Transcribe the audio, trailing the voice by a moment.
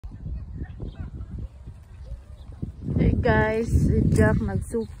guys, si Jack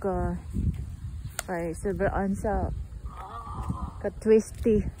nagsuka kay sobraan sa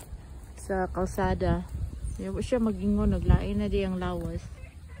ka-twisty sa kalsada. Yawa siya magingon, naglain na di ang lawas.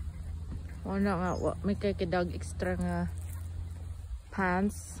 Wala nga, may kakidag extra nga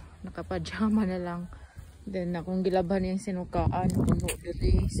pants, nakapajama na lang. Then akong gilaban yung sinukaan, puno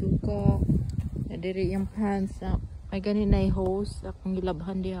diri suka, diri yung pants, may ganin na hose, akong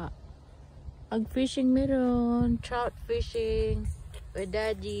gilabhan diha. Ag fishing meron, trout fishing with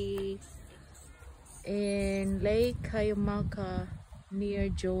daddy in Lake Cuyamaca near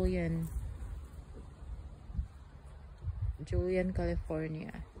Julian,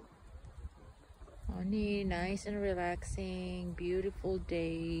 California. Only nice and relaxing, beautiful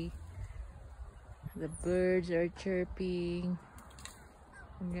day. The birds are chirping.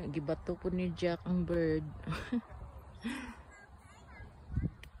 Gibato po ni Jack ang bird.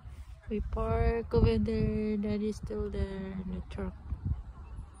 We park over there. Daddy's still there in the truck.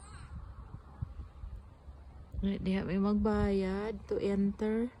 Di may magbayad to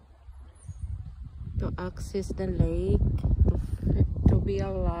enter, to access the lake, to be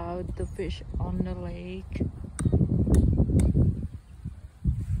allowed to fish on the lake.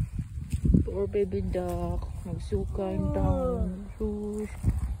 Poor baby duck, nagsuka yung down.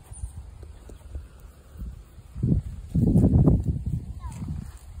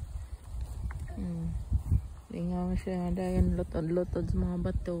 Nga siya dayan lotod sa mga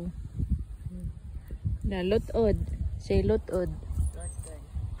bato. Na lotod, say lotod.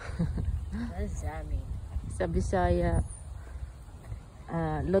 What's that mean? Sa Bisaya,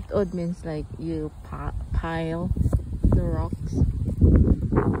 lotod means like you pile the rocks.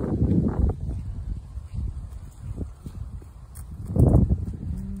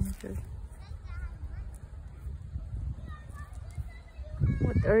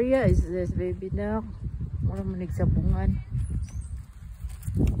 What area is this, baby duck? Wala mo nagsabungan.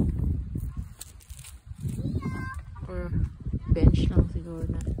 Or bench lang siguro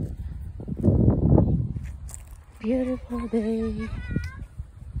na. Beautiful day.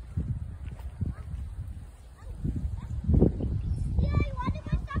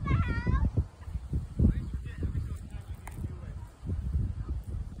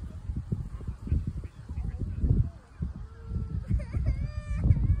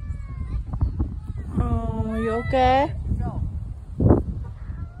 You okay?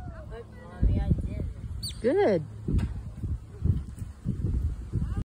 Good, Mommy, I did it. Good.